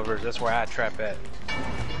Southside suburbs. That's where I trap at.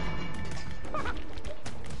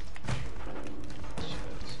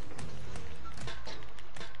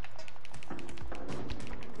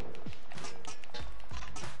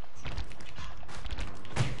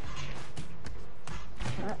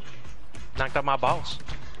 Knocked out my boss.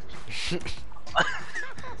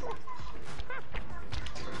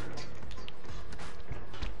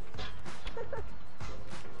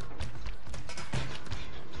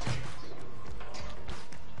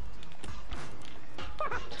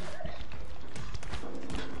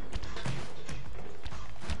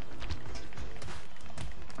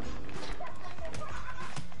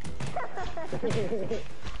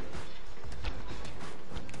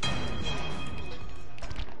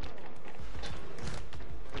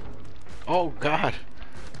 Oh God!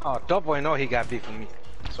 Oh, Dope Boy know he got beef with me.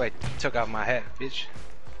 So I took out my hat, bitch.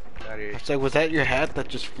 Get out of here. It's like, was that your hat that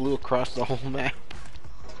just flew across the whole map?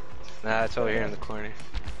 Nah, it's over here in the corner.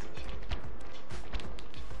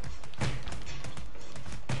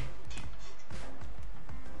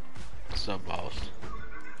 What's up, boss?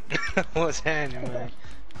 What's happening, man?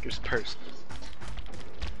 Here's purse.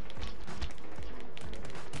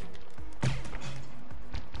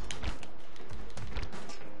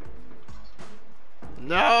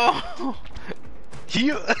 No!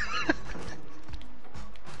 You.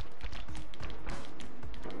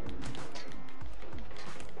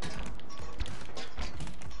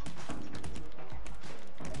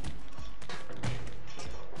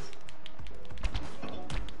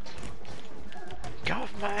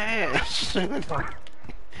 ass.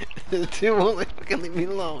 The two won't fucking leave me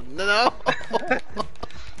alone. No.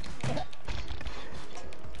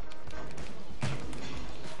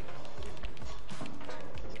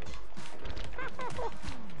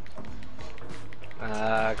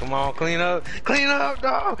 Come on, clean up,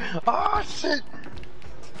 no! Oh shit!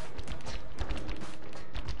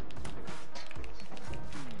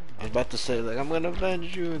 I was about to say like I'm gonna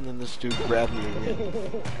avenge you, and then this dude grabbed me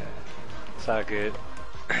again. It's all good.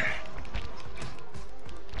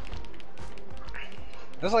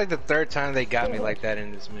 That's like the third time they got me like that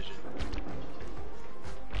in this mission.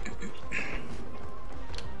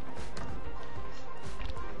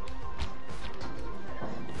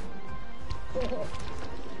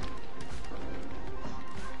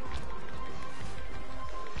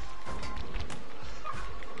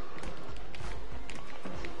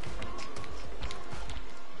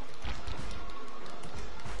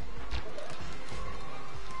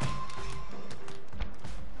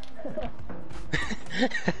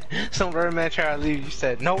 Some bird man tried to leave. You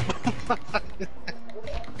said nope.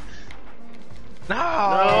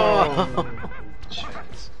 No.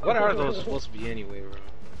 What are those supposed to be anyway, bro?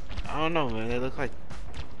 I don't know, man. They look like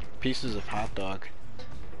pieces of hot dog.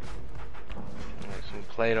 Like some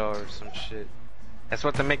Play-Doh or some shit. That's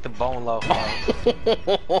what they make the bone loaf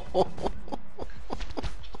of.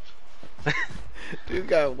 Dude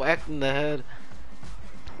got whacked in the head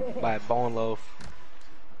by a bone loaf.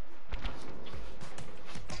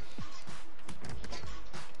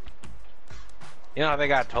 You know how they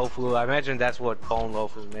got tofu? I imagine that's what bone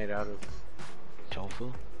loaf is made out of.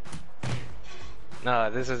 Tofu?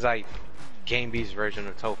 No, this is like Game B's version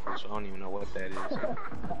of tofu, so I don't even know what that is.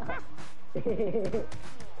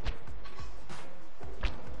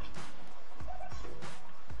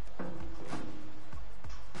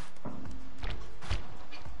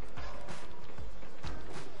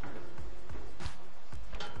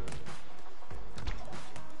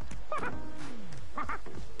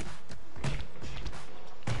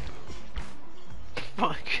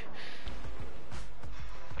 Fuck.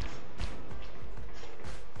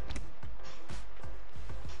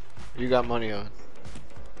 You got money on?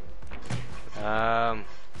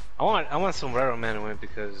 I want Sombrero Man to win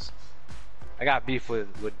because I got beef with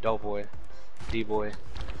Doughboy, D-Boy.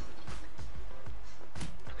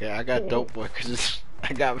 Okay, I got Dope Boy because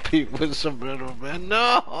I got beef with Sombrero Man.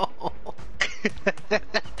 No!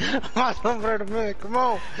 My Sombrero Man, come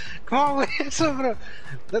on, win Sombrero.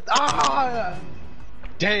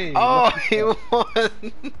 Dang! Oh, he won!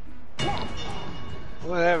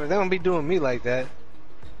 Whatever, they don't be doing me like that.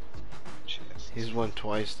 He's won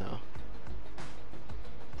twice now.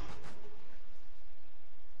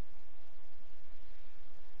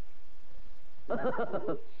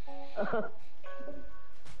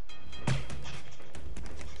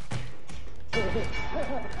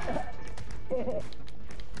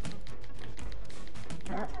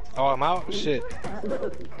 Oh, I'm out? Shit.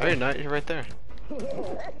 Oh, you're not. You're right there.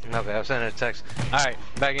 Okay, I'm sending a text. Alright,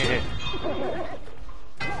 back in here.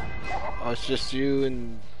 Oh, it's just you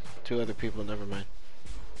and two other people. Never mind.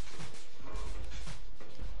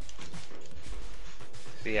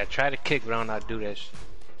 See, I try to kick, but I don't know how to do that shit.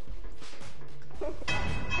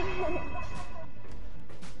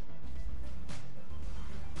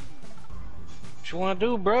 What you wanna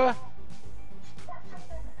do, bruh?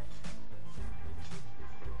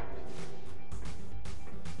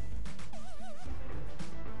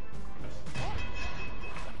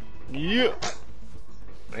 Yeah.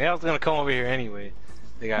 Yeah, I was gonna come over here anyway.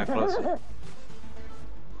 They got closer.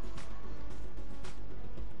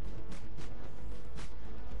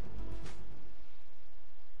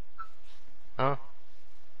 Huh?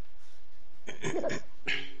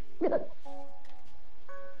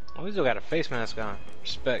 Oh, we still got a face mask on.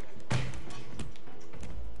 Respect.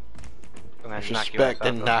 Respect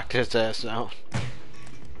and knocked his ass out.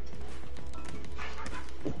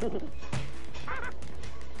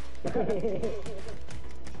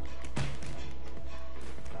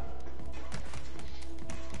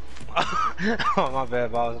 Oh, my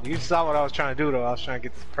bad, boss. You saw what I was trying to do, though. I was trying to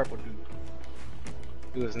get this purple dude.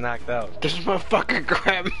 He was knocked out. This motherfucker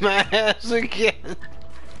grabbed my ass again.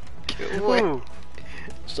 Get away.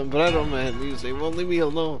 Sombrero Man, they won't leave me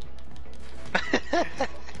alone.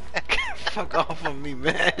 Fuck off of me,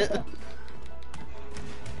 man.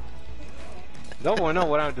 Doughboy know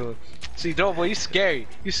what I'm doing. See, Doughboy, you scary.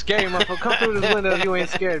 You scary, motherfucker. Come through this window if you ain't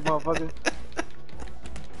scared, motherfucker.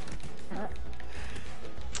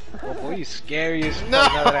 Doughboy, you scary as fuck. No!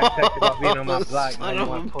 Now that I texted about being on my block, now you Son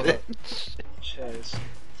want to of pull a up. Chest.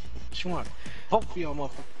 What you want? Vote for your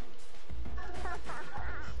motherfucker.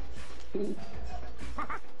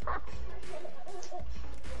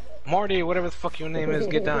 Marty, whatever the fuck your name is,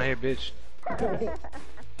 get down here, bitch.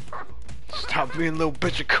 Stop being a little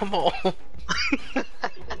bitch and come on.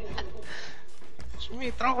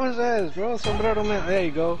 Me throw his ass, bro. Sombrero man. There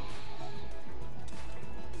you go.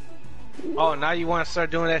 Oh, now you want to start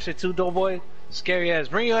doing that shit too, Doughboy? Scary ass.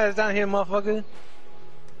 Bring your ass down here, motherfucker.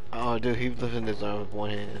 Oh, dude, he's lifting his arm with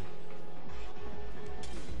one hand.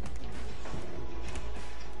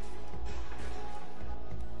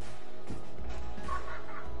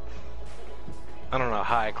 I don't know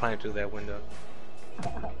how I climbed through that window.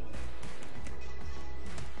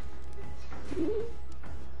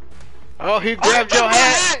 Oh, he grabbed your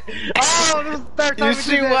hat! Oh, this is the third time You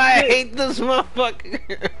see why I hate this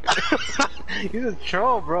motherfucker? He's a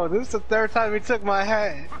troll, bro. This is the third time he took my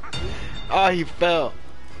hat. Oh, he fell.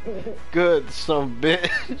 Good, some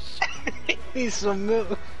bitch. He's some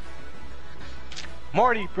milk.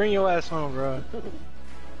 Marty, bring your ass home, bro.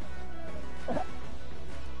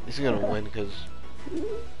 He's gonna win because.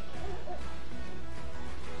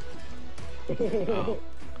 Oh,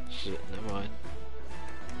 shit, never mind.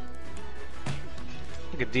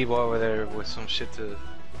 Look at D-Boy over there with some shit to...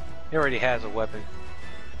 He already has a weapon.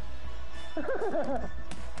 Bring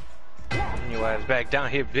your ass back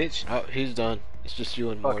down here, bitch. Oh, he's done. It's just you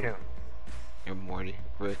and Fuck Morty. him. And Morty.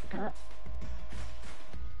 Rick.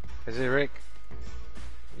 Is it Rick?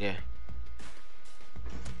 Yeah.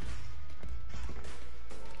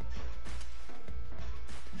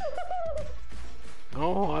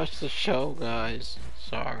 Don't watch the show, guys.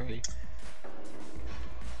 Sorry.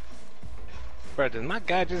 Bro, did my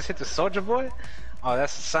guy just hit the soldier boy? Oh,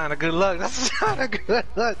 that's a sign of good luck. That's a sign of good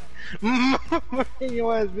luck. Bring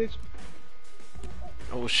your ass, bitch.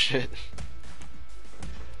 Oh shit.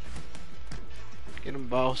 Get him,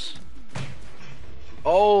 boss.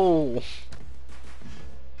 Oh!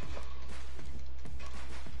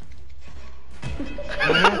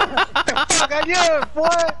 Fuck yeah, boy!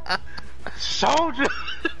 Soldier!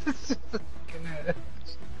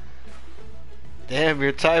 Damn,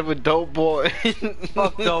 you're tied with Dope Boy.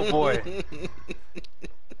 Fuck Dope Boy.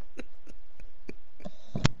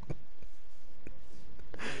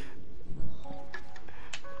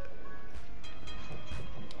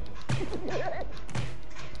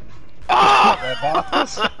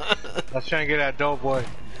 Let's try and get that Dope Boy.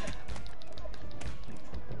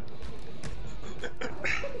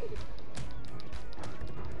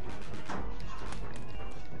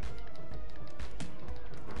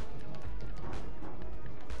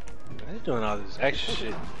 They're doing all this extra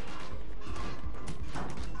shit.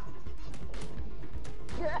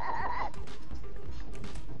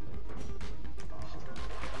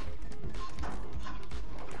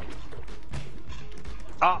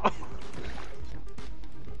 Oh.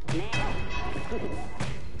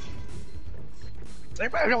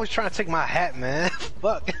 Everybody always trying to take my hat, man.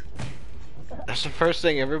 Fuck. That's the first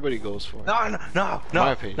thing everybody goes for. No.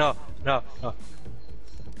 My opinion. No.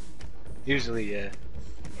 Usually, yeah.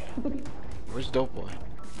 Where's Dope Boy?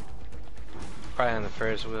 Probably on the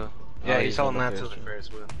Ferris wheel. Yeah, he's on holding the on to Ferris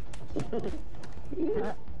the Ferris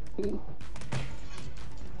wheel.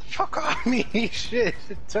 Fuck off me, shit.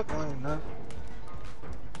 It took long enough.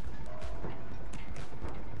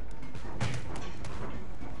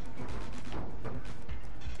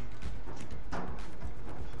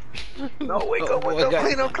 No, wake up,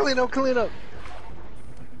 clean up.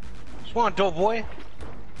 Swan, Dope Boy.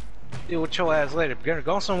 Deal with your ass later. You're gonna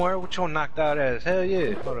go somewhere with your knocked out ass. Hell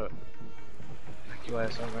yeah. Hold up. Knock your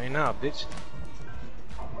ass up right now, bitch.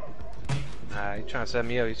 Nah, he's trying to set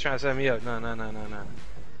me up. No.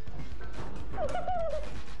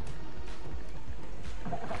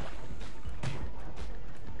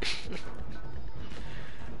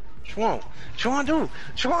 Chwan do,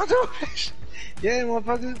 bitch. Yeah,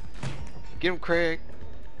 motherfucker. Get him, Craig.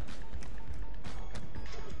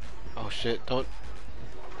 Oh shit, don't.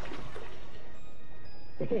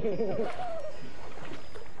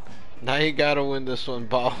 Now you gotta win this one,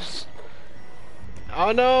 boss.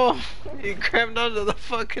 Oh no! He grabbed onto the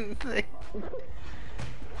fucking thing.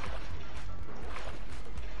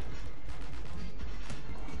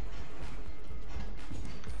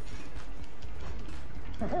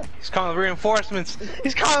 He's calling reinforcements.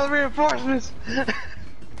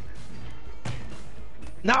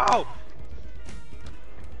 No!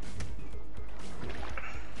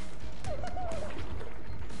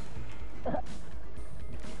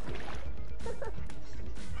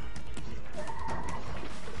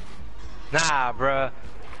 Nah, bruh.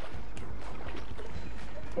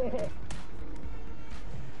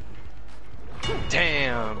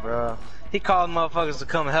 Damn, bro. He called motherfuckers to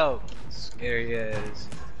come help. Scary ass.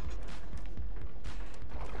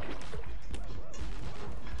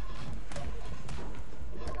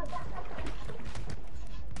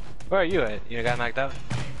 Where are you at? You got knocked out?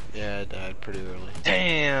 Yeah, I died pretty early.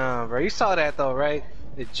 Damn, bro. You saw that though, right?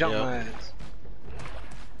 It jumped Yep. my ass.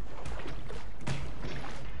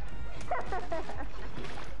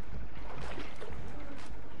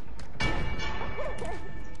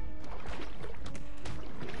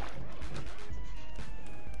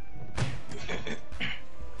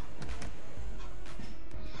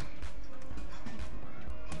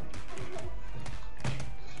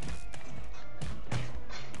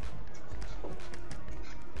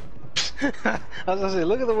 I was gonna say,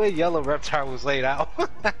 look at the way Yellow Reptar was laid out.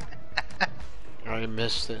 I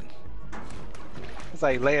missed it. It's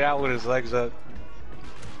like laid out with his legs up.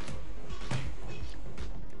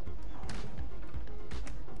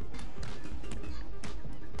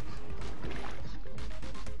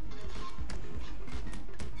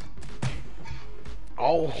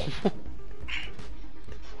 Oh.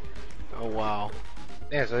 Oh wow.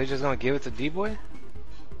 Yeah, so he's just gonna give it to D-Boy?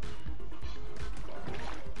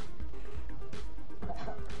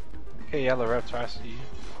 Okay, Yellow Reptar, I see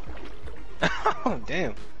you. Oh,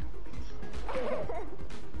 damn.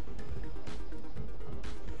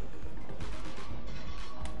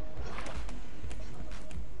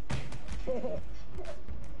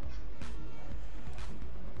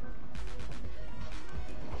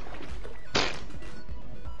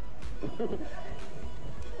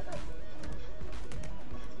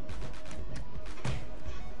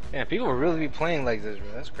 Yeah, people will really be playing like this, bro.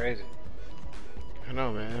 That's crazy. I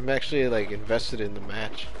know, man. I'm actually like invested in the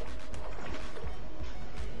match.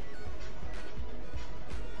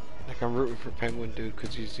 Like I'm rooting for Penguin Dude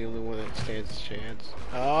because he's the only one that stands a chance.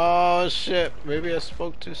 Oh shit! Maybe I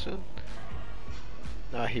spoke too soon.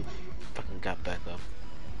 Nah, he fucking got back up.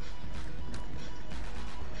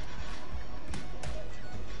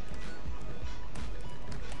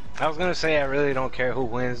 I was gonna say I really don't care who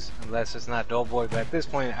wins unless it's not Doughboy, but at this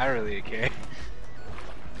point I really care.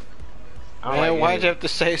 I don't Man, like why'd any- you have to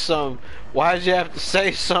say something? Why'd you have to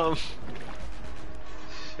say something?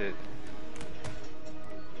 Shit.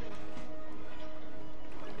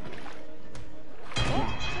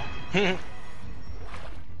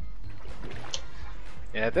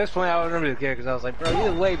 Yeah, at this point I would really care because I was like, bro,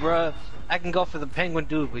 either way, bro, I can go for the Penguin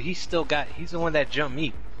Dude, but he's the one that jumped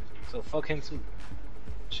me. So fuck him too.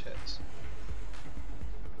 Chess.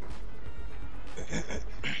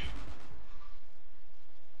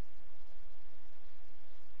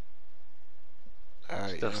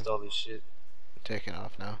 Alright, Still stole this shit. taking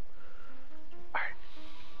off now. Alright.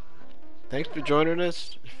 Thanks for joining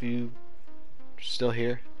us. If you still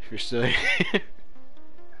here, if you're still here.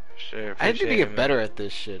 Sure, I need to appreciate get it, better at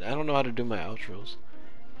this shit. I don't know how to do my outros.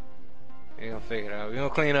 We're gonna figure it out. We're gonna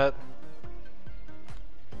clean up.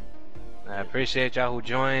 I appreciate y'all who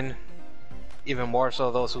joined. Even more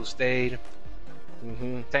so those who stayed.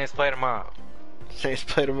 Saints play tomorrow. Saints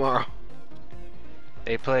play tomorrow.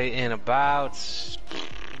 They play in about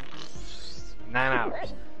 9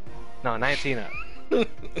 hours. No, 19 hours.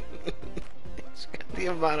 It's got the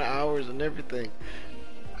amount of hours and everything.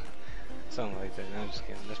 Something like that. No, I'm just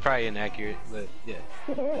kidding. That's probably inaccurate, but yeah.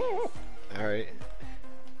 Alright.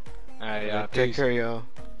 Alright, y'all. Take Peace. care, y'all.